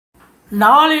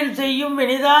நாள் என் செய்யும்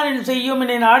வினைதான் என் செய்யும்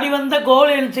என்னை நாடி வந்த கோல்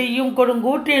என் செய்யும்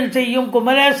கொடுங்கூற்று என் செய்யும்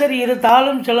குமரேசர் இரு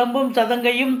தாளும் சிலம்பும்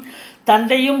சதங்கையும்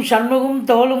தண்டையும் சண்முகும்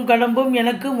தோளும் கடம்பும்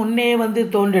எனக்கு முன்னே வந்து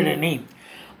தோன்றினே.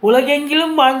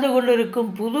 உலகெங்கிலும் வாழ்ந்து கொண்டிருக்கும்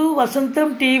புது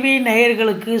வசந்தம் டிவி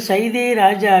நேயர்களுக்கு சைதே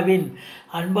ராஜாவின்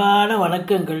அன்பான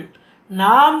வணக்கங்கள்.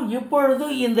 நாம் இப்பொழுது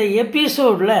இந்த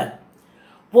எபிசோடில்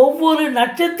ஒவ்வொரு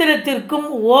நட்சத்திரத்திற்கும்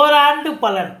ஓராண்டு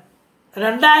பலன்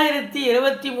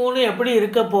 2023 எப்படி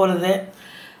இருக்க போகிறது,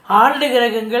 ஆண்டு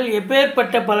கிரகங்கள்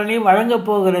எப்பேற்பட்ட பலனை வழங்கப்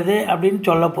போகிறது அப்படின்னு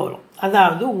சொல்ல போகிறோம்.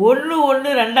 அதாவது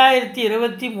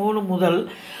 1/1/2023 முதல்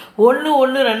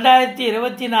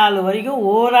 1/1/2024 வரைக்கும்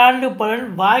ஓராண்டு பலன்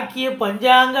பாக்கிய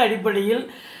பஞ்சாங்க அடிப்படையில்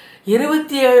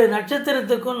 27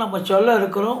 நட்சத்திரத்துக்கும் நம்ம சொல்ல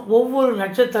இருக்கிறோம். ஒவ்வொரு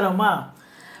நட்சத்திரமாக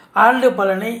ஆண்டு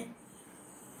பலனை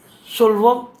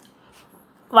சொல்வோம்.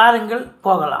 வாருங்கள்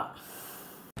போகலாம்.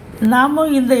 நாம்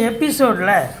இந்த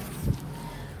எபிசோடில்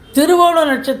திருவோண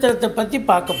நட்சத்திரத்தை பற்றி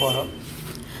பார்க்க போகிறோம்.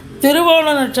 திருவோண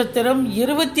நட்சத்திரம்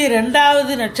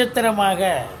 22வது நட்சத்திரமாக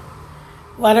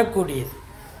வரக்கூடியது.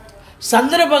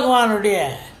 சந்திர பகவானுடைய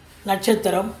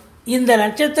நட்சத்திரம். இந்த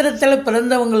நட்சத்திரத்தில்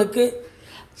பிறந்தவங்களுக்கு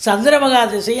சந்திரமகா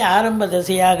திசை ஆரம்ப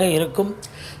திசையாக இருக்கும்.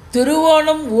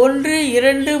 திருவோணம் 1,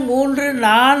 2, 3,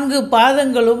 4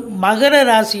 பாதங்களும் மகர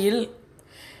ராசியில்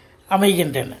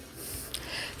அமைகின்றன.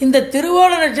 இந்த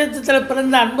திருவோண நட்சத்திரத்தில்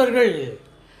பிறந்த அன்பர்கள்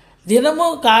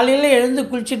தினமும் காலையில் எழுந்து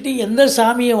குளிச்சுட்டு எந்த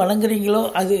சாமியை வணங்குறீங்களோ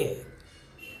அது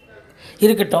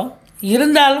இருக்கட்டும்.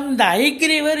 இருந்தாலும் இந்த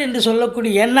ஐக்கிரீவர் என்று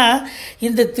சொல்லக்கூடிய, ஏன்னா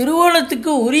இந்த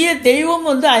திருவோணத்துக்கு உரிய தெய்வம்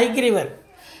ஐக்கிரீவர்.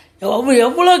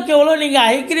 எவ்வளோக்கு எவ்வளோ நீங்கள்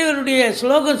ஐக்கிரீவருடைய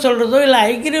ஸ்லோகம் சொல்கிறதோ இல்லை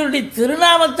ஐக்கிரீவருடைய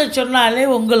திருநாமத்தை சொன்னாலே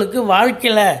உங்களுக்கு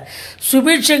வாழ்க்கையில்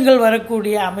சுபீட்சங்கள்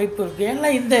வரக்கூடிய அமைப்பு இருக்குது. ஏன்னா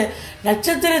இந்த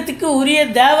நட்சத்திரத்துக்கு உரிய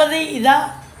தேவதை இதான்,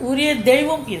 உரிய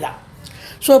தெய்வம் இதான்.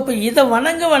 ஸோ இப்போ இதை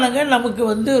வணங்க நமக்கு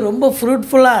ரொம்ப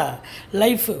ஃப்ரூட்ஃபுல்லாக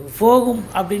லைஃப் போகும்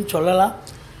அப்படின்னு சொல்லலாம்.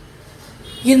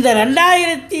 இந்த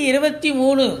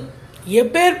 2023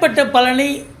 எப்பேற்பட்ட பலனை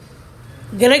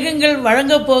கிரகங்கள்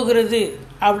வழங்கப் போகிறது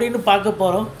அப்படின்னு பார்க்க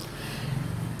போகிறோம்.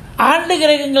 ஆண்டு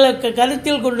கிரகங்களுக்கு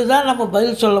கருத்தில் கொண்டு தான் நம்ம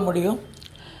பதில் சொல்ல முடியும்.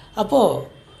 அப்போது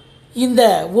இந்த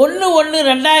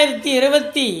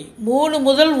 1/1/2023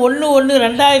 முதல்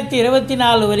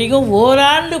 1/1/2024 வரைக்கும்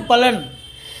ஓராண்டு பலன்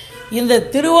இந்த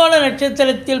திருவோண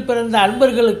நட்சத்திரத்தில் பிறந்த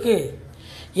அன்பர்களுக்கு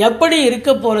எப்படி இருக்க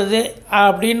போகிறது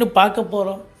அப்படின்னு பார்க்க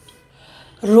போகிறோம்.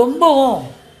 ரொம்பவும்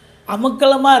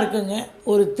அமக்கலமாக இருக்குங்க.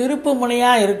 ஒரு திருப்பு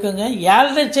முனையாக இருக்குங்க.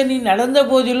 7.5 சனி நடந்த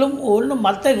போதிலும்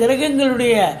மற்ற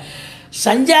கிரகங்களுடைய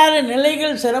சஞ்சார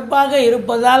நிலைகள் சிறப்பாக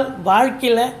இருப்பதால்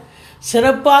வாழ்க்கையில்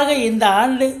சிறப்பாக இந்த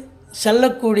ஆண்டு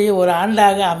செல்லக்கூடிய ஒரு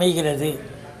ஆண்டாக அமைகிறது.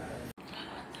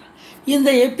 இந்த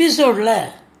எபிசோடில்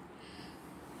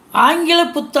ஆங்கில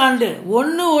புத்தாண்டு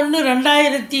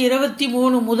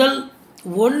 1/1/2023 முதல்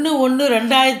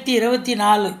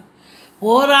 1/1/2024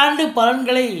 ஓராண்டு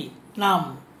பலன்களை நாம்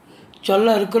சொல்ல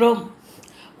இருக்கிறோம்.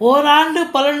 ஓராண்டு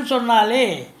பலன் சொன்னாலே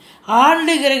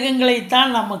ஆண்டு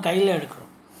கிரகங்களைத்தான் நம்ம கையில் எடுக்கிறோம்.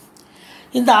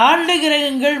 இந்த ஆண்டு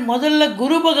கிரகங்கள் முதல்ல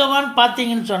குரு பகவான்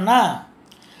பார்த்தீங்கன்னு சொன்னால்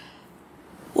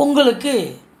உங்களுக்கு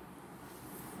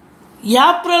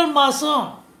ஏப்ரல் மாதம்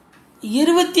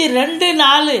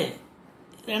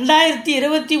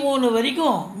 22/4/2023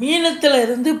 வரைக்கும் மீனத்தில்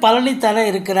இருந்து பலனை தர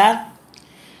இருக்கிறார்.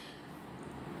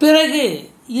 பிறகு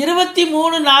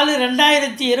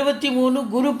 23/4/2023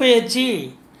 குரு பெயர்ச்சி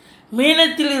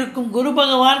மீனத்தில் இருக்கும் குரு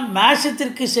பகவான்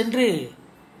மேஷத்திற்கு சென்று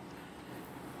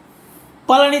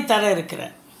பலனை தர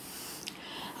இருக்கிறார்.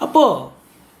 அப்போது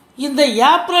இந்த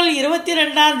ஏப்ரல்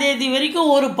 22ஆம் தேதி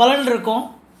வரைக்கும் ஒரு பலன் இருக்கும்.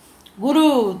 குரு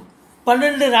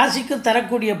 12 ராசிக்கு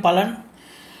தரக்கூடிய பலன்.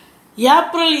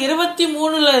 ஏப்ரல்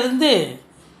 23 இருந்து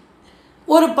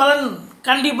ஒரு பலன்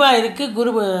கண்டிப்பாக இருக்குது.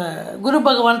 குரு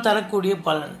பகவான் தரக்கூடிய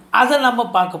பலன் அதை நம்ம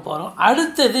பார்க்க போகிறோம்.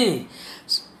 அடுத்தது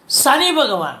சனி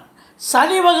பகவான்.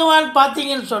 சனி பகவான்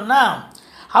பார்த்தீங்கன்னு சொன்னால்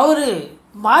அவர்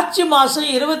மார்ச் மாதம்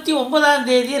 29ஆம்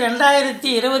தேதி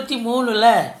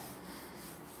 2023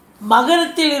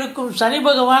 மகரத்தில் இருக்கும் சனி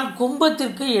பகவான்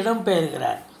கும்பத்திற்கு இடம்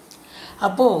பெயர்கிறார்.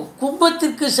 அப்போது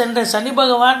கும்பத்திற்கு சென்ற சனி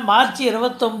பகவான் மார்ச்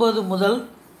 29 முதல்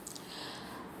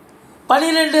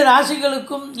 12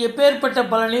 ராசிகளுக்கும் எப்பேற்பட்ட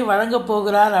பலனை வழங்கப்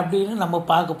போகிறார் அப்படின்னு நம்ம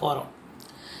பார்க்க போகிறோம்.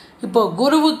 இப்போது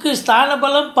குருவுக்கு ஸ்தான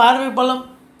பலம், பார்வை பலம்,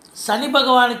 சனி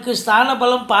பகவானுக்கு ஸ்தான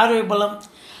பலம், பார்வை பலம்.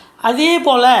 அதே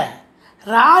போல்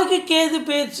ராகு கேது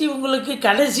பயிற்சி உங்களுக்கு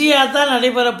கடைசியாக தான்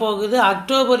நடைபெற போகுது.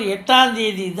 அக்டோபர் 8ஆம்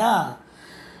தேதி தான்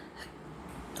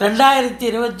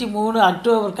 2023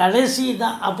 அக்டோபர் கடைசி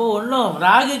தான். அப்போது ஒன்றும்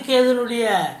ராகு கேதுனுடைய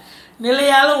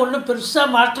நிலையால் ஒன்றும்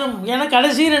பெருசாக மாற்றம், ஏன்னா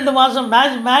கடைசி 2 மாதம்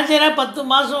மேஜராக 10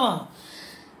 மாதம்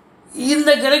இந்த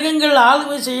கிரகங்கள்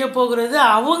ஆளுமை செய்ய போகிறது.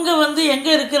 அவங்க வந்து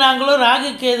எங்கே இருக்கிறாங்களோ, ராகு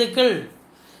கேதுக்கள்,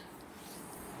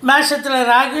 மேஷத்தில்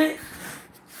ராகு,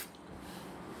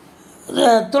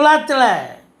 துலாத்தில்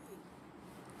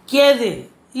கேது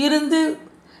இருந்து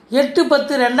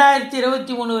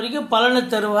 8/10/2023 வரைக்கும் பலனை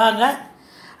தருவாங்க.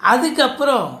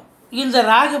 அதுக்கப்புறம் இந்த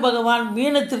ராகு பகவான்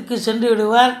மீனத்திற்கு சென்று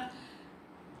விடுவார்.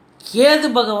 கேது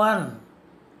பகவான்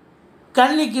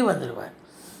கன்னிக்கு வந்துடுவார்.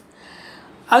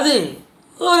 அது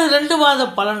ஒரு 2 மாத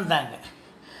பலன் தாங்க.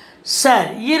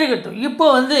 சரி, இருக்கட்டும். இப்போ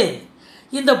வந்து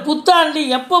இந்த புத்தாண்டு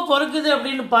எப்போ பிறக்குது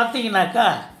அப்படின்னு பார்த்தீங்கன்னாக்கா,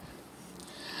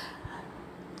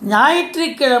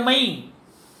 ஞாயிற்றுக்கிழமை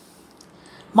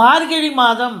மார்கழி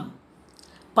மாதம்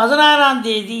 16ஆம்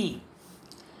தேதி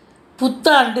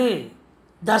புத்தாண்டு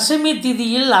தசமி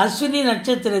திதியில் அஸ்வினி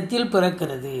நட்சத்திரத்தில்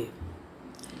பிறக்கிறது.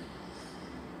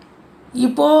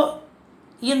 இப்போது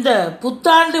இந்த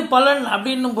புத்தாண்டு பலன்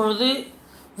அப்படின்னும் பொழுது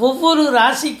ஒவ்வொரு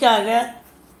ராசிக்காக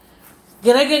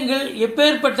கிரகங்கள்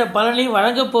எப்பேற்பட்ட பலனை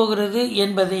வழங்கப் போகிறது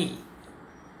என்பதை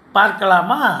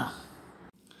பார்க்கலாமா?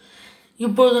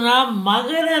 இப்பொழுது நாம்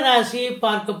மகர ராசியை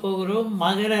பார்க்க போகிறோம்.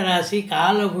 மகர ராசி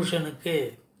காலபூஷனுக்கு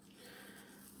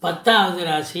 10வது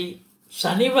ராசி.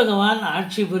 சனி பகவான்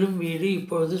ஆட்சி பெறும் வீடு.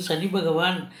 இப்பொழுது சனி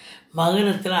பகவான்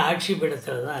மகரத்தில் ஆட்சி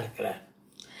பீடத்தில் தான் இருக்கிறார்.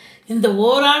 இந்த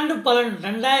ஓராண்டு பலன்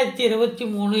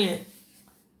 2023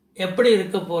 எப்படி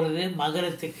இருக்க போகிறது,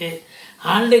 மகரத்துக்கு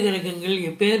ஆண்டு கிரகங்கள்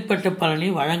எப்பேற்பட்ட பலனை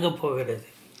வழங்கப் போகிறது.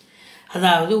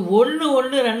 அதாவது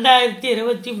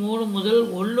 1/1/2023 முதல்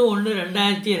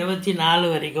 1/1/2024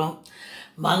 வரைக்கும்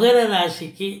மகர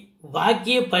ராசிக்கு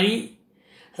வாக்கியப்படி,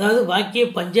 அதாவது வாக்கிய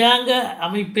பஞ்சாங்க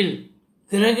அமைப்பில்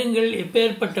கிரகங்கள்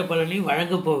எப்பேற்பட்ட பலனை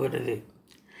வழங்கப் போகிறது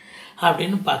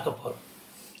அப்படின்னு பார்க்க போகிறோம்.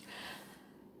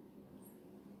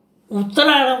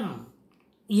 உத்திராடம்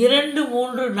 2,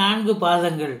 3, 4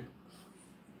 பாதங்கள்,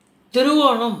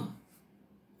 திருவோணம்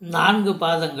 4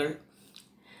 பாதங்கள்,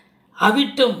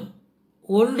 அவிட்டம்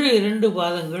 1, 2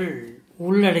 பாதங்கள்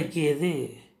உள்ளடக்கியது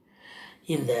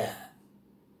இந்த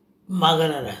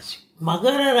மகர ராசி.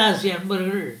 மகர ராசி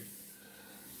அன்பர்கள்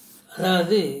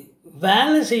அதாவது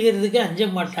வேலை செய்கிறதுக்கு அஞ்ச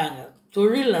மாட்டாங்க.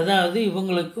 தொழில், அதாவது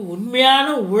இவங்களுக்கு உண்மையான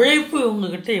உழைப்பு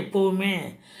இவங்கக்கிட்ட எப்போவுமே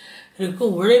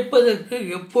இருக்கும். உழைப்பதற்கு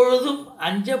எப்பொழுதும்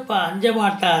அஞ்ச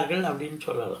மாட்டார்கள் அப்படின்னு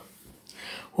சொல்லலாம்.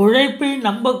 உழைப்பை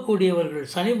நம்பக்கூடியவர்கள்.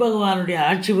 சனி பகவானுடைய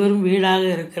ஆட்சி பெறும் வீடாக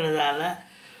இருக்கிறதால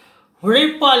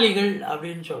உழைப்பாளிகள்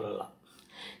அப்படின்னு சொல்லலாம்.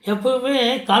 எப்போவுமே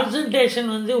கான்சன்ட்ரேஷன்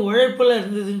வந்து உழைப்பில்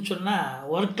இருந்ததுன்னு சொன்னால்,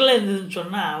 ஒர்க்கில் இருந்ததுன்னு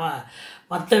சொன்னால், அவன்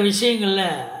மற்ற விஷயங்களில்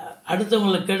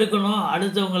அடுத்தவங்களை கெடுக்கணும்,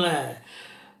 அடுத்தவங்களை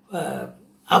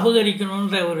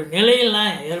அபகரிக்கணுன்ற ஒரு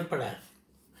நிலையெல்லாம் ஏற்படாது.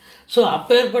 ஸோ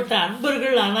அப்பேற்பட்ட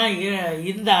அன்பர்கள். ஆனால்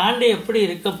இந்த ஆண்டு எப்படி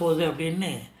இருக்க போகுது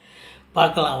அப்படின்னு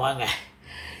பார்க்கலாம் வாங்க.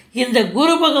 இந்த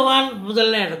குரு பகவான்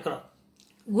முதல்ல எடுக்கிறோம்.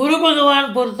 குரு பகவான்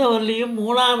பொறுத்தவரையிலையும்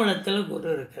 3ஆம் இடத்தில் குரு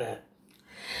இருக்கிறார்.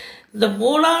 இந்த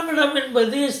 3ஆம் இடம்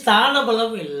என்பது ஸ்தான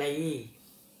பலம் இல்லை.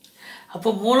 அப்போ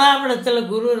 3ஆம் இடத்துல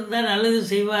குரு இருந்தால் நல்லது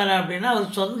செய்வார் அப்படின்னா,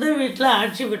 அவர் சொந்த வீட்டில்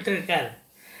ஆட்சி பெற்றிருக்கார்.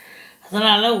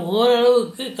 அதனால்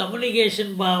ஓரளவுக்கு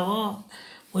கம்யூனிகேஷன் பாவம்,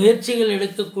 முயற்சிகள்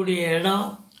எடுக்கக்கூடிய இடம்,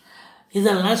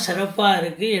 இதெல்லாம் சிறப்பாக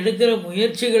இருக்குது. எடுக்கிற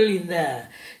முயற்சிகள் இந்த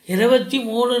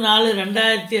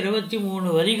 23/4/2023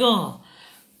 வரைக்கும்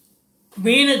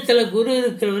மீனத்தில் குரு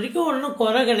இருக்கிற வரைக்கும் ஒன்றும்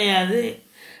குறை கிடையாது.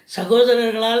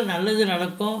 சகோதரர்களால் நல்லது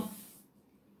நடக்கும்.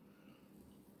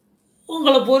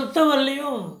 உங்களை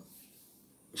பொறுத்தவரையிலையும்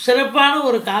சிறப்பான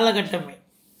ஒரு காலகட்டமே.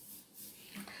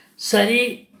 சரி,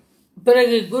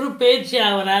 பிறகு குரு பயிற்சி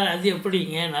ஆகிறார். அது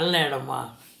எப்படிங்க, நல்ல இடமா?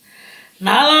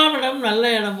 4ஆம் இடம் நல்ல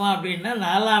இடமா அப்படின்னா,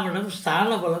 4ஆம் இடம் ஸ்தான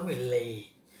பலம் இல்லை.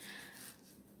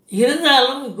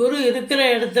 இருந்தாலும் குரு இருக்கிற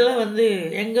இடத்துல வந்து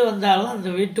எங்கே வந்தாலும் அந்த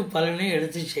வீட்டு பலனை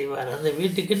எடுத்து செய்வார், அந்த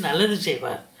வீட்டுக்கு நல்லது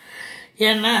செய்வார்.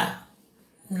 ஏன்னா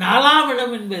 4ஆம்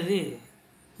இடம் என்பது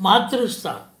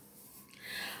மாத்ருஸ்தான்,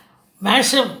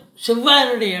 மேஷம்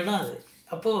செவ்வாயினுடைய இடம் அது.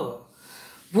 அப்போது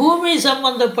பூமி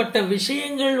சம்பந்தப்பட்ட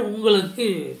விஷயங்கள் உங்களுக்கு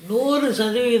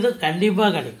 100%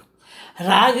 கண்டிப்பாக கிடைக்கும்.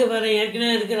 ராகு வர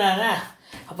ஏற்கனவே இருக்கிறாரா?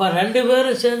 அப்போ 2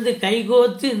 பேரும் சேர்ந்து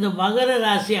கைகோத்து இந்த மகர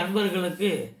ராசி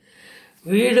அன்பர்களுக்கு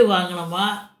வீடு வாங்கணுமா,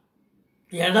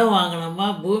 இடம் வாங்கணுமா,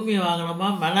 பூமி வாங்கணுமா,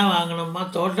 மனை வாங்கணுமா,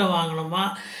 தோட்டம் வாங்கணுமா,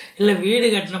 இல்லை வீடு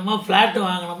கட்டணுமா, ஃப்ளாட்டு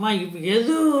வாங்கணுமா, இப்போ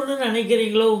எது ஒன்று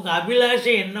நினைக்கிறீங்களோ, உங்கள்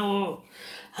அபிலாஷை என்னவோ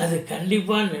அது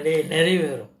கண்டிப்பாக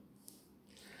நிறைவேறும்.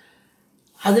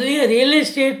 அதுலேயும் real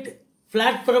estate,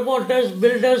 flat promoters,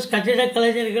 filters, கட்டிட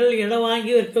கலைஞர்கள், இடம்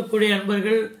வாங்கி விற்கக்கூடிய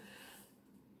அன்பர்கள்,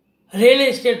 ரியல்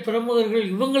எஸ்டேட் பிரமுகர்கள்,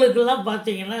 இவங்களுக்கெல்லாம்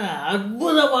பார்த்திங்கன்னா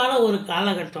அற்புதமான ஒரு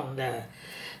காலகட்டம்.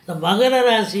 இந்த மகர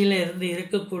ராசியில் இருந்து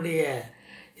இருக்கக்கூடிய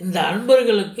இந்த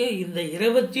அன்பர்களுக்கு இந்த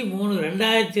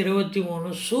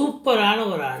 23/2023 சூப்பரான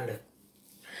ஒரு ஆண்டு.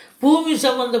 பூமி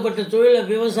சம்மந்தப்பட்ட தொழிலை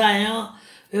விவசாய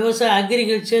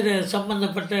அக்ரிகல்ச்சர்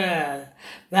சம்மந்தப்பட்ட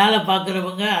வேலை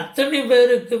பார்க்குறவங்க அத்தனை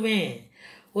பேருக்குமே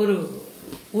ஒரு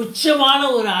உச்சமான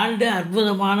ஒரு ஆண்டு,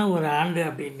 அற்புதமான ஒரு ஆண்டு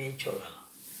அப்படின்னு சொல்லலாம்.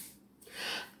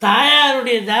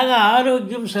 தாயாருடைய தேக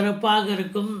ஆரோக்கியம் சிறப்பாக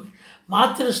இருக்கும்.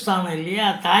 மாத்திருஸ்தானம் இல்லையா,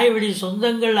 தாய் வழி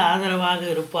சொந்தங்கள் ஆதரவாக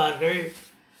இருப்பார்கள்.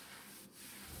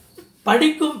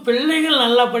 படிக்கும் பிள்ளைகள்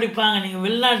நல்லா படிப்பாங்க. நீங்கள்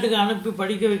வெளிநாட்டுக்கு அனுப்பி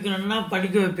படிக்க வைக்கணுன்னா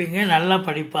படிக்க வைப்பீங்க, நல்லா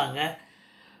படிப்பாங்க.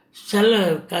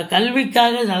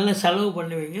 கல்விக்காக நல்ல செலவு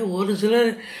பண்ணுவீங்க. ஒரு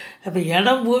சிலர் இப்போ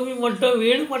இடம் பூமி மட்டும்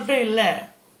வீடு மட்டும் இல்லை,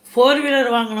 4 வீலர்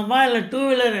வாங்கணுமா இல்லை 2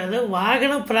 வீலர், அதாவது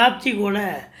வாகன பிராப்தி கூட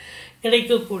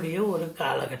கிடைக்கக்கூடிய ஒரு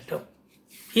காலகட்டம்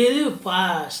இது.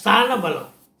 ஸ்தான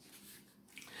பலம்,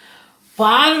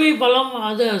 பார்வை பலம்,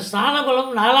 அது ஸ்தான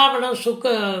பலம். 4ஆம் இடம்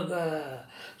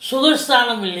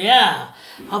சுகஸ்தானம் இல்லையா,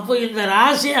 அப்போ இந்த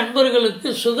ராசி அன்பர்களுக்கு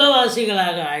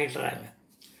சுகவாசிகளாக ஆயிடுறாங்க.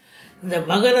 இந்த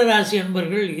மகர ராசி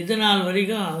அன்பர்கள் இது நாள்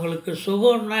வரைக்கும் அவங்களுக்கு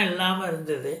சுகம்னா இல்லாமல்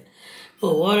இருந்தது. இப்போ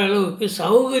ஓரளவுக்கு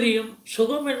சௌகரியம்,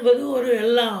 சுகம் என்பது ஒரு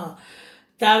எல்லாம்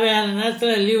தேவையான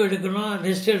நேரத்தில் லீவ் எடுக்கணும்,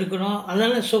 ரெஸ்ட் எடுக்கணும்,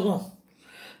 அதெல்லாம் சுகம்.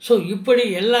 ஸோ இப்படி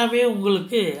எல்லாமே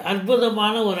உங்களுக்கு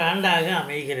அற்புதமான ஒரு ஆண்டாக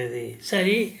அமைகிறது.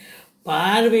 சரி,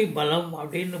 பார்வை பலம்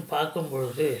அப்படின்னு பார்க்கும்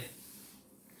பொழுது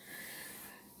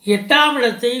 8ஆம்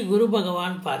இடத்தை குரு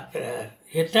பகவான் பார்க்கிறார்.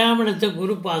 8ஆம் இடத்தை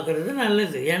குரு பார்க்குறது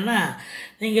நல்லது. ஏன்னா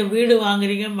நீங்கள் வீடு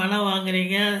வாங்குறீங்க, மனம்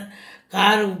வாங்குறீங்க,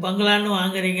 காரு பங்களான்னு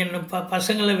வாங்குறீங்கன்னு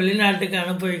பசங்களை வெளிநாட்டுக்கு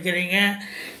அனுப்பி வைக்கிறீங்க.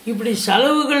 இப்படி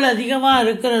செலவுகள் அதிகமாக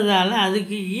இருக்கிறதால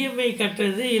அதுக்கு இஎம்ஐ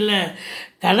கட்டுறது இல்லை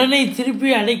கடனை திருப்பி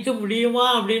அடைக்க முடியுமா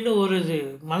அப்படின்னு ஒரு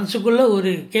மனசுக்குள்ளே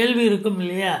ஒரு கேள்வி இருக்கும்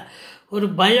இல்லையா, ஒரு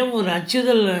பயம், ஒரு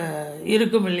அச்சுதல்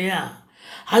இருக்கும் இல்லையா.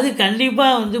 அது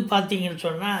கண்டிப்பாக பார்த்தீங்கன்னு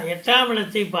சொன்னால் 8ஆம்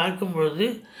இடத்தை பார்க்கும் பொழுது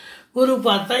குரு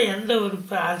பார்த்தா எந்த ஒரு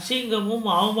அசிங்கமும்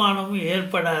அவமானமும்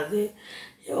ஏற்படாது.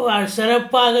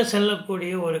 சிறப்பாக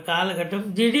செல்லக்கூடிய ஒரு காலகட்டம்.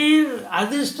 திடீர்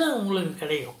அதிர்ஷ்டம் உங்களுக்கு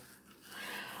கிடைக்கும்.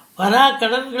 வரா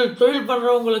கடன்கள், தொழில்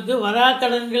பண்ணுறவங்களுக்கு வரா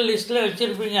கடன்கள் லிஸ்ட்டில்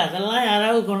வச்சுருப்பீங்க, அதெல்லாம்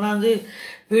யாராவது கொண்டாந்து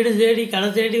வீடு தேடி கடை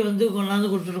தேடி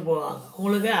கொண்டாந்து கொடுத்துட்டு போவாங்க.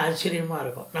 உங்களுக்கே ஆச்சரியமாக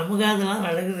இருக்கும், நமக்கு அதெல்லாம்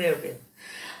நடக்குது அப்படின்னு.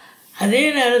 அதே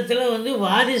நேரத்தில்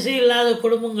வாரிசு இல்லாத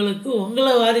குடும்பங்களுக்கு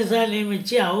உங்களை வாரிசாக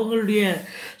நியமித்து அவங்களுடைய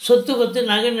சொத்து பத்து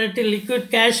நகை நட்டு லிக்விட்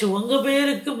கேஷ் உங்கள்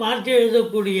பேருக்கு மாற்றி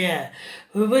எழுதக்கூடிய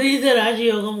விபரீத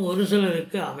ராஜயோகம் ஒரு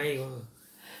சிலருக்கு அமையும்.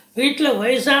 வீட்டில்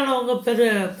வயசானவங்க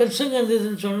பெருசுங்க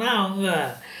இருந்ததுன்னு சொன்னால் அவங்க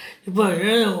இப்போ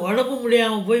உடம்பு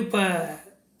முடியாமல் போய்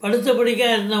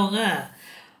படுத்தபடிக்காக இருந்தவங்க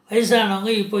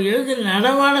வயசானவங்க இப்போ எழுந்து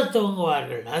நடமாட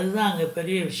துவங்குவார்கள். அதுதான் அங்கே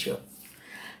பெரிய விஷயம்.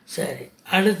 சரி,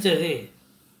 அடுத்தது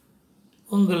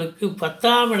உங்களுக்கு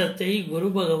 10ஆம் இடத்தை குரு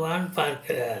பகவான்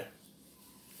பார்க்கிறார்.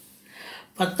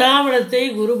 10ஆம் இடத்தை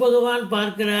குரு பகவான்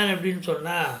பார்க்கிறார் அப்படின்னு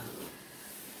சொன்னால்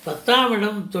 10ஆம்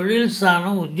இடம் தொழில்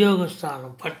ஸ்தானம்,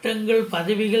 உத்தியோகஸ்தானம். பட்டங்கள்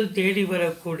பதவிகள் தேடி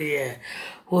வரக்கூடிய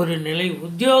ஒரு நிலை,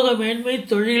 உத்தியோக மேன்மை,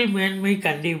 தொழில் மேன்மை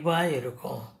கண்டிப்பாக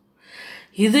இருக்கும்.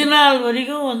 இது நாள்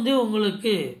வரைக்கும்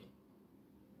உங்களுக்கு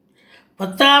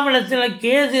 10ஆம் இடத்துல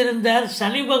கேது இருந்தார்,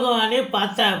 சனி பகவானே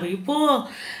பார்த்தா. இப்போவும்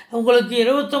உங்களுக்கு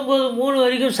 29/3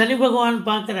 வரைக்கும் சனி பகவான்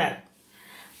பார்க்குறார்.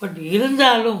 பட்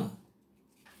இருந்தாலும்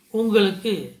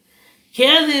உங்களுக்கு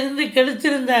கேது இருந்து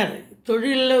கெடுத்திருந்தார்.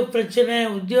 தொழிலில் பிரச்சனை,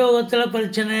 உத்தியோகத்தில்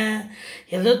பிரச்சனை,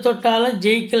 எதை தொட்டாலும்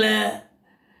ஜெயிக்கலை.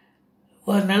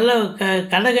 ஒரு நல்ல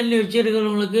கடகண்ணி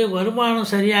வச்சுருக்கிறவங்களுக்கு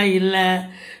வருமானம் சரியாக இல்லை.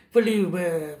 இப்படி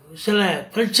சில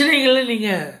பிரச்சனைகளை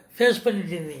நீங்கள் ஃபேஸ்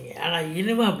பண்ணிட்டு இருந்தீங்க. ஆனால்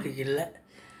இனிமேல் அப்படி இல்லை.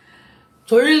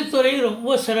 தொழில்துறை ரொம்ப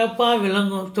சிறப்பாக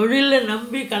விளங்கும். தொழிலில்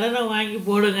நம்பி கடனை வாங்கி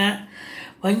போடுங்க.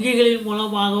 வங்கிகளின்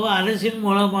மூலமாகவோ அரசின்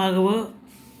மூலமாகவோ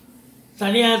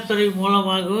தனியார் துறை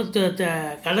மூலமாகவோ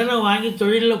கடனை வாங்கி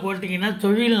தொழிலில் போட்டிங்கன்னா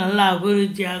தொழில் நல்ல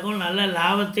அபிவிருத்தியாகும், நல்ல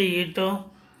லாபத்தை ஈட்டும்.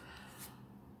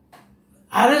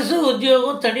 அரசு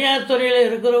உத்தியோகம் தனியார் துறையில்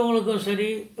இருக்கிறவங்களுக்கும் சரி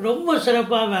ரொம்ப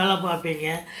சிறப்பாக வேலை பார்ப்பீங்க,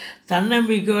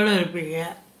 தன்னம்பிக்கையோடு இருப்பீங்க,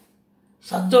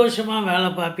 சந்தோஷமாக வேலை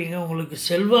பார்ப்பீங்க, உங்களுக்கு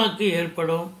செல்வாக்கு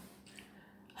ஏற்படும்.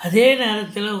 அதே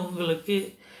நேரத்தில் உங்களுக்கு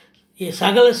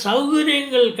சகல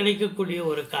சௌகரியங்கள் கிடைக்கக்கூடிய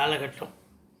ஒரு காலகட்டம்.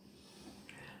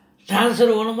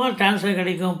 ட்ரான்ஸ்ஃபர் வேணுமா ட்ரான்ஸ்ஃபர்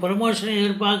கிடைக்கும், ப்ரமோஷன்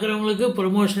எதிர்பார்க்குறவங்களுக்கு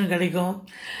ப்ரமோஷன் கிடைக்கும்.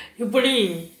 இப்படி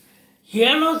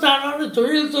ஏனோ தானோன்னு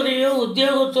தொழில்துறையோ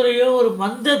உத்தியோகத்துறையோ ஒரு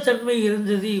மந்தத்தன்மை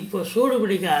இருந்தது, இப்போ சூடு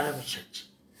பிடிக்க ஆரம்பிச்சிச்சு.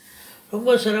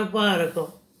 ரொம்ப சிறப்பாக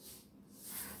இருக்கும்.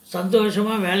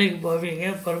 சந்தோஷமாக வேலைக்கு போவீங்க,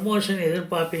 ப்ரமோஷன்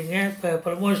எதிர்பார்ப்பீங்க. இப்போ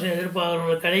ப்ரமோஷன்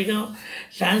எதிர்பார்க்குறவங்களுக்கு கிடைக்கும்,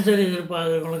 ட்ரான்ஸ்ஃபர்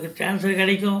எதிர்பார்க்குறவங்களுக்கு ட்ரான்ஸ்ஃபர்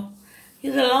கிடைக்கும்.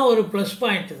 இதெல்லாம் ஒரு ப்ளஸ்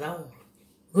பாயிண்ட்டு தான் உங்களுக்கு.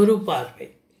 குரு பார்வை.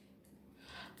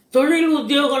 தொழில்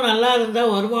உத்தியோகம் நல்லா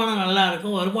இருந்தால் வருமானம் நல்லா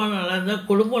இருக்கும், வருமானம் நல்லா இருந்தால்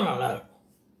குடும்பம் நல்லாயிருக்கும்.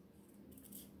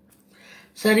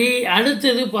 சரி,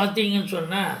 அடுத்தது பார்த்தீங்கன்னு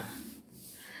சொன்னால்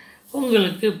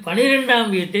உங்களுக்கு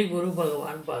 12ஆம் வீட்டை குரு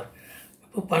பகவான் பார்க்கிறார்.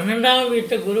 இப்போ 12ஆம்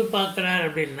வீட்டை குரு பார்க்குறார்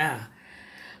அப்படின்னா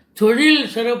தொழில்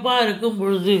சிறப்பாக இருக்கும்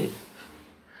பொழுது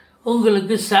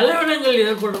உங்களுக்கு செலவினங்கள்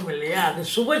ஏற்படும் இல்லையா, அது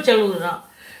சுப செலவு தான்.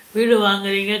 வீடு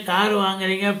வாங்குறீங்க, கார்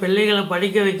வாங்குறீங்க, பிள்ளைகளை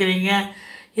படிக்க வைக்கிறீங்க,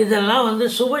 இதெல்லாம் வந்து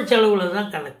சுப செலவில்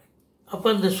தான் கணக்கு. அப்போ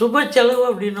இந்த சுப செலவு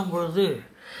அப்படின்னும் பொழுது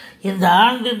இந்த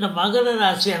ஆண்டு இந்த மகர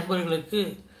ராசி அன்பர்களுக்கு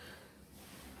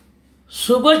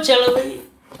சுப செலவை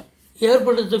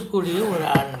ஏற்படுத்தக்கூடிய ஒரு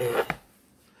ஆண்டு.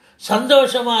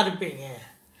 சந்தோஷமாக இருப்பீங்க.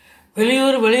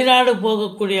 வெளியூர் வெளிநாடு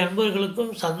போகக்கூடிய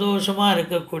அன்பர்களுக்கும் சந்தோஷமாக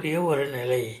இருக்கக்கூடிய ஒரு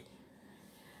நிலை.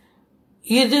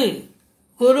 இது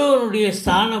குருவனுடைய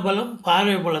ஸ்தான பலம்,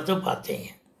 பார்வை பலத்தை பார்த்தீங்க.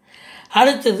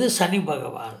 அடுத்தது சனி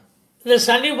பகவான். இந்த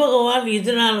சனி பகவான்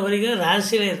இது நாள் வரைக்கும்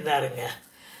ராசியில் இருந்தாருங்க.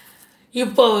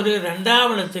 இப்போ அவர்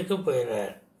 2ஆம் இடத்துக்கு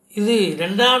போயிடுறார். இது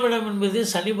 2ஆம் இடம் என்பது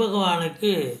சனி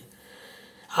பகவானுக்கு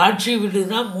ஆட்சி வீடு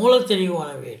தான்,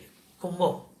 மூலத்தெரிவான வீடு,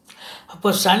 கும்பம். அப்போ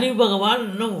சனி பகவான்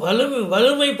இன்னும்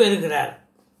வலிமை பெறுகிறார்,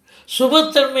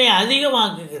 சுபத்தன்மையை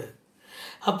அதிகமாக்குகிறது.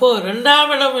 அப்போது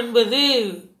 2ஆம் இடம் என்பது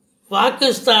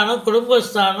வாக்குஸ்தானம்,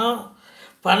 குடும்பஸ்தானம்,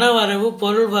 பண வரவு,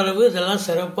 பொருள் வரவு, இதெல்லாம்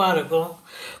சிறப்பாக இருக்கும்.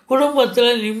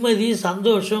 குடும்பத்தில் நிம்மதி,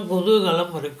 சந்தோஷம்,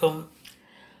 குதூகலம் இருக்கும்.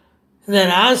 இந்த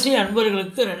ராசி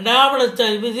அன்பர்களுக்கு 2ஆம் இடத்து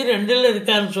அதிபதி 2ல்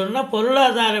இருக்காருன்னு சொன்னால்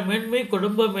பொருளாதார மேன்மை,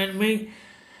 குடும்ப மேன்மை,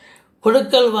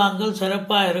 கொடுக்கல் வாங்கல்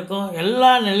சிறப்பாக இருக்கும்.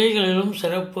 எல்லா நிலைகளிலும்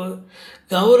சிறப்பு,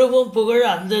 கௌரவம், புகழ்,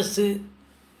 அந்தஸ்து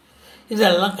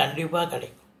இதெல்லாம் கண்டிப்பாக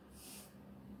கிடைக்கும்.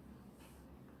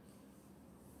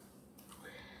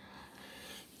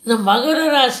 இந்த மகர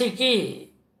ராசிக்கு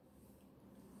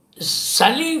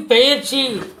சனி பெயர்ச்சி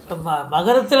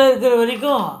மகரத்தில் இருக்கிற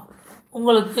வரைக்கும்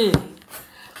உங்களுக்கு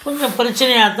கொஞ்சம்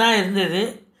பிரச்சனையாக தான் இருந்தது.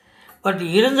 பட்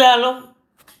இருந்தாலும்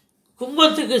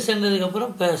கும்பத்துக்கு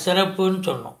சென்றதுக்கப்புறம் சிறப்புன்னு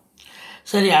சொன்னோம்.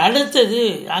 சரி, அடுத்தது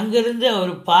அங்கேருந்து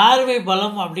அவர் பார்வை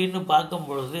பலம் அப்படின்னு பார்க்கும்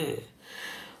பொழுது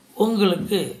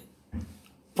உங்களுக்கு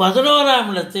 11ஆம்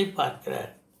இடத்தை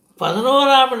பார்க்கிறார்.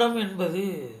 11ஆம் இடம் என்பது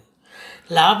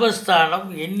லாபஸ்தானம்,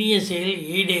 எண்ணிய செயல்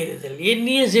ஈடேறுதல்.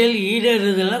 எண்ணிய செயல்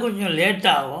ஈடேறுதல்லாம் கொஞ்சம்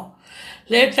லேட்டாகும்.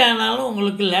 லேட்டானாலும்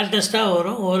உங்களுக்கு லேட்டஸ்ட்டாக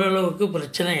வரும், ஓரளவுக்கு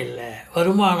பிரச்சனை இல்லை,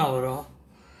 வருமானம் வரும்.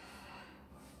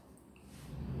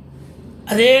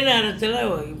 அதே நேரத்தில்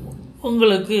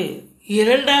உங்களுக்கு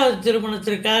 2வது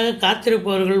திருமணத்திற்காக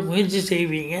காத்திருப்பவர்கள் முயற்சி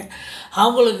செய்வீங்க,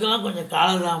 அவங்களுக்கெல்லாம் கொஞ்சம்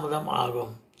காலதாமதம்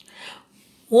ஆகும்.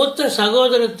 மூத்த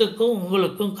சகோதரத்துக்கும்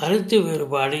உங்களுக்கும் கருத்து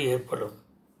வேறுபாடு ஏற்படும்.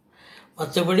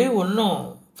 மற்றபடி ஒன்றும்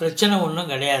பிரச்சனை ஒன்றும்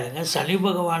கிடையாதுங்க. சனி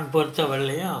பகவான்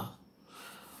பொறுத்தவரையிலையும்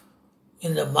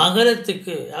இந்த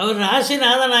மகரத்துக்கு அவர்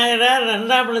ராசிநாதன் ஆயிடுறார்,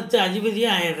 2ஆம் இடத்து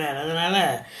அதிபதியும் ஆயிடுறார். அதனால்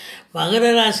மகர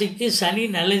ராசிக்கு சனி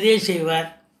நல்லதே செய்வார்.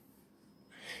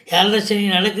 7.5 சனி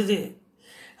நடக்குது.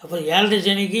 அப்போ 7.5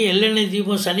 சனிக்கு எள்ளெண்ணெய்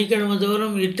தீபம் சனிக்கிழமை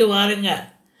தோறும் இட்டு வாருங்க.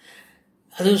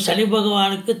 அதுவும் சனி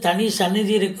பகவானுக்கு தனி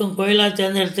சந்நிதி இருக்கும் கோயிலாக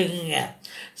தேர்ந்தெடுத்துக்குங்க.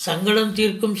 சங்கடம்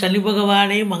தீர்க்கும் சனி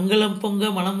பகவானே, மங்களம் பொங்க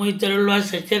மனமொய் தருள்வாய்,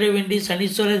 சச்சர வேண்டி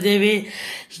சனீஸ்வர தேவே,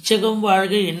 இச்சகம்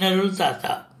வாழ்க இன்னருள்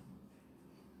தாத்தா.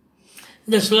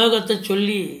 இந்த ஸ்லோகத்தை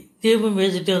சொல்லி தீபம்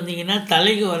வச்சுட்டு வந்தீங்கன்னா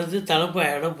தலைக்கு வர்றது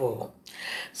தலைப்பாயிடம் போகும்.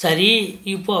 சரி,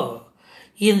 இப்போது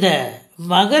இந்த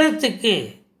மகரத்துக்கு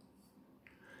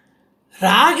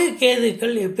ராகு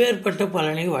கேதுக்கள் எப்பேற்பட்ட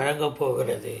பலனை வழங்கப்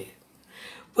போகிறது?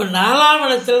 இப்போ 4ஆம்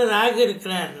இடத்துல ராகு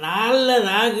இருக்கிறார். 4ல்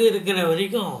ராகு இருக்கிற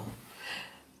வரைக்கும்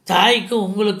தாய்க்கும்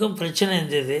உங்களுக்கும் பிரச்சனை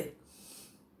இருந்தது.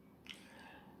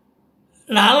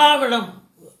 4ஆம் இடம்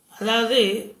அதாவது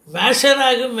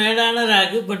மேஷராகு, மேடான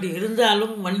ராகு. பட்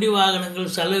இருந்தாலும் வண்டி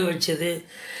வாகனங்கள் செலவு வச்சது,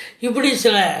 இப்படி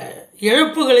சில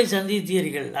இழப்புகளை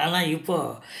சந்தித்தீர்கள். ஆனால்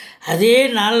இப்போது அதே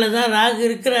நாளில் தான் ராகு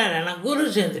இருக்கிறார், ஆனால் குரு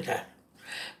சேர்ந்துட்டார்.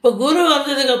 இப்போ குரு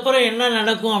வந்ததுக்கப்புறம் என்ன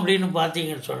நடக்கும் அப்படின்னு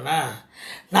பார்த்தீங்கன்னு சொன்னால்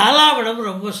 4ஆம் இடம்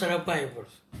ரொம்ப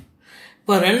சிறப்பாகிப்படும்.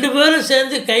 இப்போ 2 பேரும்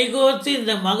சேர்ந்து கைகோர்த்து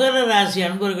இந்த மகர ராசி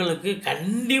அன்பர்களுக்கு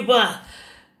கண்டிப்பாக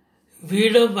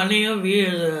வீடோ மனையோ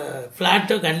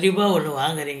ஃப்ளாட்டோ கண்டிப்பாக ஒன்று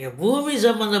வாங்குறீங்க. பூமி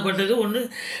சம்மந்தப்பட்டது ஒன்று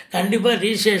கண்டிப்பாக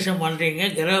ரிஜிஸ்ட்ரேஷன் பண்ணுறீங்க,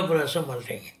 கிரகப்பிரவேசம்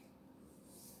பண்ணுறீங்க.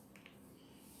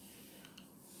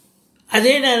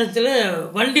 அதே நேரத்தில்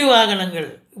வண்டி வாகனங்கள்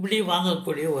இப்படி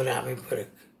வாங்கக்கூடிய ஒரு அமைப்பு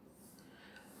இருக்குது.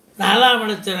 4ஆம்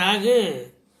இடத்து ராகு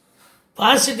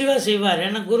பாசிட்டிவாக செய்வார்,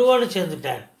 ஏன்னா குருவோடு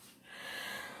சேர்ந்துட்டார்.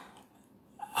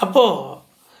 அப்போது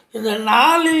இந்த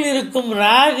 4ல் இருக்கும்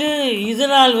ராகு இது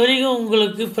நாள் வரைக்கும்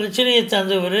உங்களுக்கு பிரச்சனையை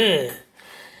தந்தவர்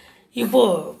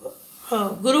இப்போது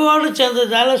குருவோடு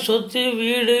சேர்ந்ததால் சொத்து,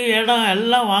 வீடு, இடம்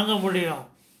எல்லாம் வாங்க முடியும்.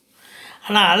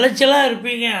 ஆனால் அலைச்சலாக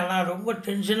இருப்பீங்க. ஆனால் ரொம்ப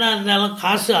டென்ஷனாக இருந்தாலும்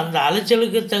காசு, அந்த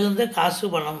அலைச்சலுக்கு தகுந்த காசு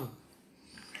பணம்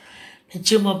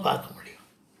நிச்சயமாக பார்க்க முடியும்.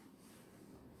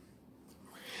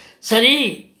 சரி,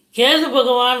 கேது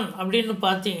பகவான் அப்படின்னு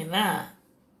பார்த்தீங்கன்னா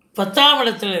 10ஆம்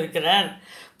இடத்துல இருக்கிறார்.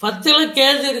 10ல்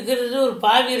கேது இருக்கிறது, ஒரு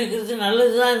பாவி இருக்கிறது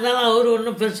நல்லது தான். இருந்தாலும் அவர்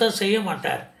ஒன்றும் பெருசாக செய்ய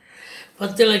மாட்டார்.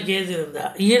 10ல் கேது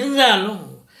இருந்தாலும்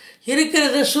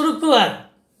இருக்கிறத சுருக்குவார்.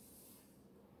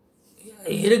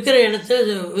 இருக்கிற இடத்த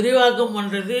விரிவாக்கம்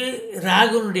பண்ணுறது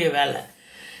ராகுனுடைய வேலை,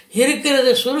 இருக்கிறத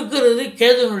சுருக்கிறது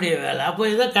கேதுனுடைய வேலை. அப்போ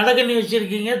ஏதோ கடக்கண்ணி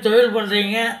வச்சுருக்கீங்க, தொழில்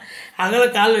பண்ணுறீங்க, அகல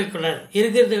கால் வைக்கக்கூடாது,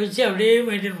 இருக்கிறத வச்சு அப்படியே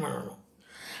மெயின்டைன் பண்ணணும்.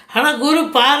 ஆனால் குரு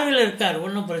பார்வையில் இருக்கார்,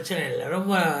 ஒன்றும் பிரச்சனை இல்லை.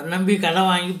 ரொம்ப நம்பி கடன்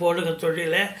வாங்கி போடுங்க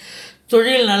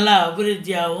தொழில் நல்லா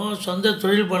அபிவிருத்தியாகும். சொந்த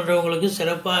தொழில் பண்ணுறவங்களுக்கு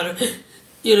சிறப்பாக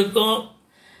இருக்கும்.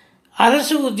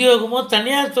 அரசு உத்தியோகமோ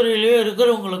தனியார் துறையிலையோ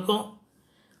இருக்கிறவங்களுக்கும்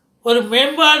ஒரு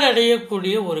மேம்பாடு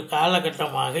அடையக்கூடிய ஒரு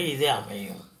காலகட்டமாக இது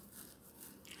அமையும்.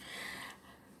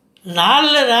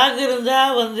 4ல் ராகு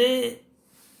இருந்தால்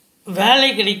வேலை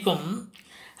கிடைக்கும்.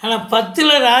 ஆனால்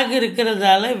 10ல் ராகு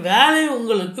இருக்கிறதால வேலை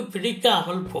உங்களுக்கு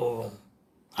பிடிக்காமல் போகும்,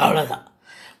 அவ்வளோதான்.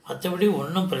 மற்றபடி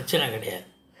ஒன்றும் பிரச்சனை கிடையாது.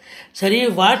 சரி,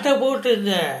 வாட்டை போட்டு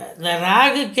இந்த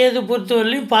ராகு கேது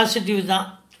பொறுத்தவரையிலையும் பாசிட்டிவ் தான்.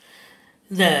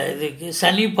 இந்த இதுக்கு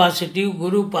சனி பாசிட்டிவ்,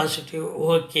 குரு பாசிட்டிவ்,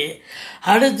 ஓகே.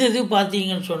 அடுத்தது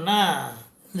பார்த்தீங்கன்னு சொன்னால்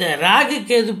இந்த ராகு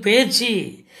கேது பேச்சு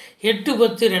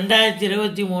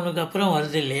 8/10/2023 அப்புறம்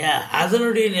வருது இல்லையா,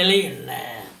 அதனுடைய நிலை என்ன?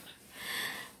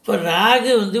 இப்போ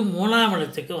ராகு 3ஆம்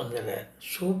இடத்துக்கு வந்துடுறார்.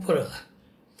 சூப்பராக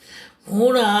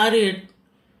 3, 6,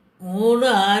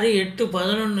 8,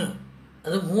 11,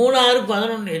 அது 3, 6,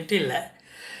 11, 8 இல்லை,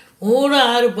 3,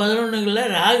 6,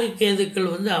 11களில் ராகு கேதுக்கள்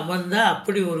அமர்ந்தால்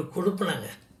அப்படி ஒரு கொடுப்பனங்க.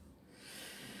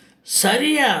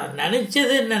 சரியா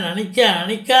நினச்சது என்ன,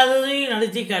 நினைக்காததையும்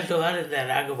நடத்தி காட்டுவார் இந்த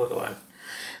ராகு பகவான்.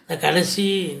 இந்த கடைசி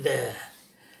இந்த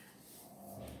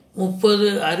 30,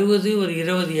 60, ஒரு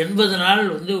 20, 80 நாள்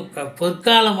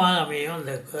பொற்காலமாக அமையும்.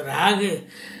 இந்த ராகு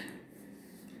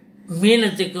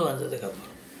மீனத்துக்கு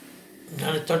வந்ததுக்கப்புறம்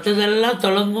நான் தொட்டதெல்லாம்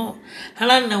தொடங்கும்.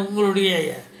 ஆனால் உங்களுடைய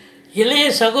இளைய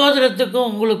சகோதரத்துக்கும்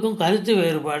உங்களுக்கும் கருத்து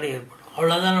வேறுபாடு ஏற்படும்,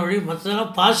 அவ்வளோதான் வழி.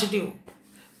 மற்றதெல்லாம் பாசிட்டிவ்.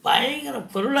 பயங்கர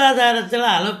பொருளாதாரத்தில்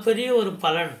அளப்பெரிய ஒரு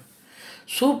பலன்,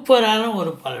 சூப்பரான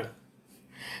ஒரு பலன்.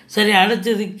 சரி,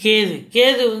 அடுத்தது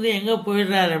கேது எங்கே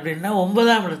போயிடுறார் அப்படின்னா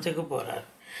 9ஆம் இடத்துக்கு போகிறார்.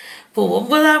 இப்போ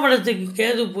 9ஆம் இடத்துக்கு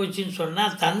கேது போச்சுன்னு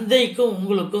சொன்னால் தந்தைக்கும்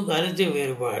உங்களுக்கும் கருத்து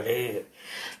வேறுபாடு,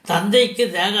 தந்தைக்கு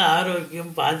தேக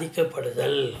ஆரோக்கியம்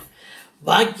பாதிக்கப்படுதல்,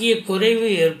 பாக்கிய குறைவு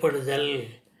ஏற்படுதல்.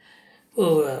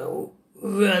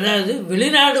 அதாவது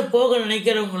வெளிநாடு போக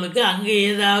நினைக்கிறவங்களுக்கு அங்கே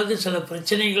ஏதாவது சில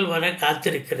பிரச்சனைகள் வர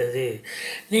காத்திருக்கிறது.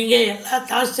 நீங்கள் எல்லா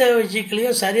தாஸ்த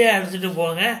விஷயங்களையும் சரியாக எடுத்துகிட்டு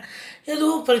போங்க,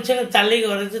 எதுவும் பிரச்சனை தள்ளிக்கு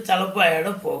வர்றது தலைப்பாயிட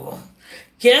போகும்.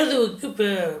 கேதுவுக்கு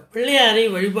பிள்ளையாரை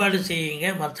வழிபாடு செய்யுங்க,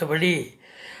 மற்றபடி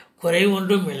குறை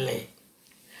ஒன்றும் இல்லை.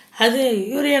 அது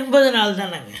ஒரு 80 நாள்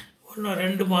தானேங்க, ஒன்றும்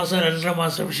 2 மாதம் 2.5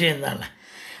 மாதம் விஷயம் தானே.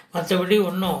 மற்றபடி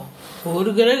ஒன்றும் ஒரு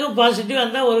கிரகம் பாசிட்டிவாக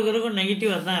இருந்தால் ஒரு கிரகம்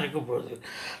நெகட்டிவாக தான் இருக்க போகுது.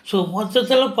 ஸோ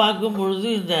மொத்தத்தில் பார்க்கும்பொழுது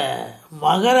இந்த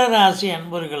மகர ராசி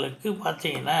அன்பர்களுக்கு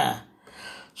பார்த்திங்கன்னா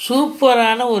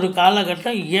சூப்பரான ஒரு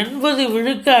காலகட்டம். 80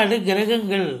 விழுக்காடு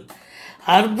கிரகங்கள்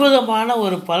அற்புதமான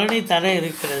ஒரு பலனை தர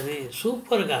இருக்கிறது.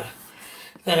 சூப்பர்கா.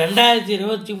 இந்த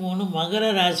 2023 மகர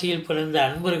ராசியில் பிறந்த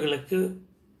அன்பர்களுக்கு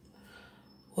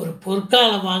ஒரு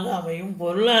பொற்காலமாக அமையும்.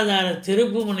 பொருளாதார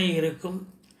திருப்புமுனை இருக்கும்.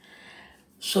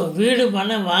 ஸோ வீடு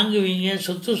மனை வாங்குவீங்க,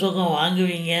 சொத்து சுகம்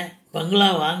வாங்குவீங்க, பங்களா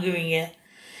வாங்குவீங்க,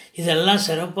 இதெல்லாம்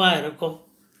சிறப்பாக இருக்கும்.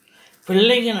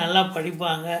 பிள்ளைங்க நல்லா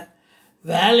படிப்பாங்க.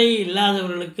 வேலை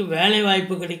இல்லாதவர்களுக்கு வேலை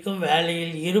வாய்ப்பு கிடைக்கும்.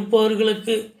 வேலையில்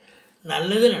இருப்பவர்களுக்கு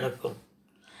நல்லது நடக்கும்.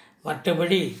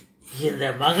 மற்றபடி இந்த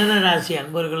மகர ராசி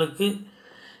அன்பர்களுக்கு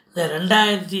இந்த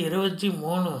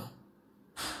 2023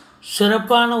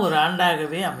 சிறப்பான ஒரு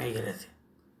ஆண்டாகவே அமைகிறது.